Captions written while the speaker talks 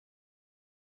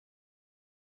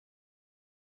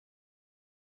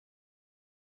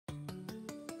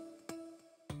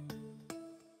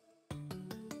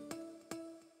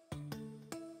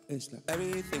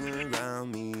Everything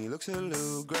around me looks a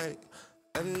little great.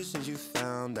 Ever since you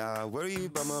found out, worry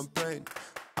about my brain.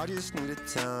 I just need a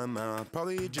time out,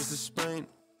 probably just a sprain.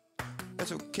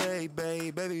 It's okay,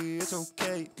 baby, it's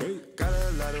okay. Got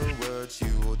a lot of words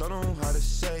you don't know how to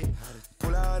say.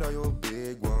 Pull out all your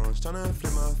big ones, tryna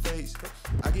flip my face.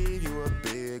 I give you a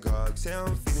big hug, say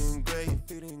I'm feeling great.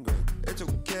 It's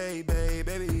okay,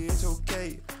 baby, it's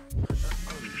okay.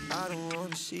 I don't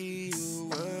wanna see you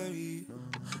worry,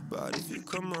 but if you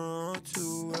come around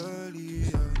too early,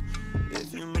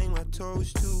 if you make my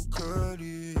toes too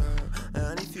curly,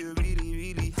 and if you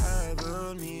really have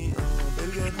on me,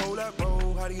 baby, get hold that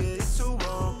roll, how to get it so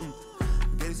wrong.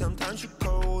 Baby, sometimes you're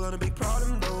cold, on a big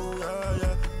problem though,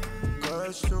 yeah.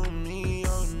 Cause to me,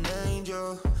 you're an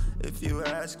angel. If you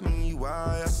ask me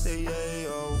why, I say yeah,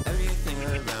 yo. Everything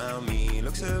around me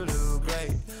looks a little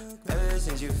great. Ever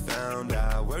since you found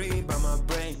out, worry about my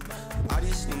brain. I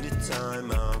just need a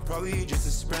time out, probably just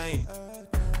a sprain.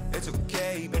 It's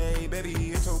okay, baby,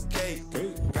 it's okay.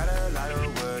 Got a lot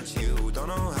of words you don't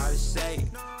know how to say.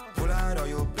 Pull out all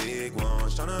your big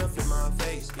ones, tryna flip my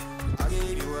face. I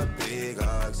give you a big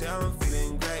hug, say I'm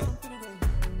feeling great.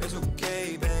 It's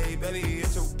okay, baby,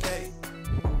 it's okay.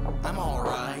 I'm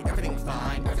alright, everything's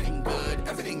fine, everything good,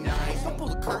 everything nice. Don't pull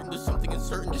the curtain to something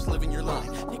uncertain, just living your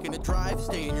life. Taking a drive,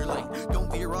 stay in your lane.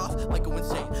 Don't veer off, like go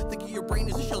insane. Think of your brain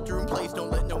as a shelter in place. Don't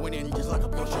let no one in, just lock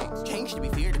up your chains. Change to be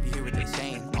feared if you hear what they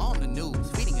saying. All in the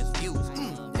news, feeding us views.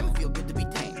 Never feel good to be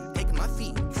tamed. Taking my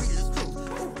feet, treated as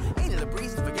truth. Ain't it a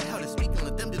breeze to forget how to speak and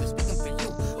let them do the speaking for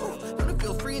you. Don't it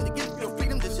feel free and to give your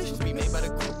freedom, decisions to be made by the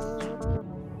group.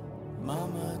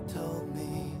 Mama told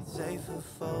me safer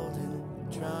folding.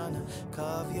 Trying to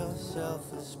carve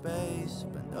yourself a space.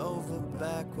 Bend over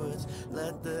backwards,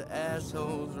 let the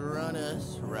assholes run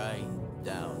us right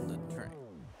down the train.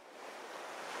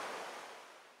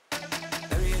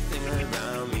 Everything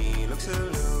around me looks a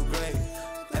little great.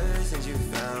 Ever since you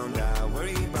found out,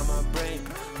 worry about my brain.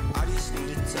 I just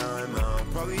need a time out,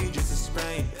 probably just a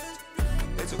sprain.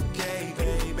 It's okay,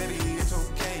 baby.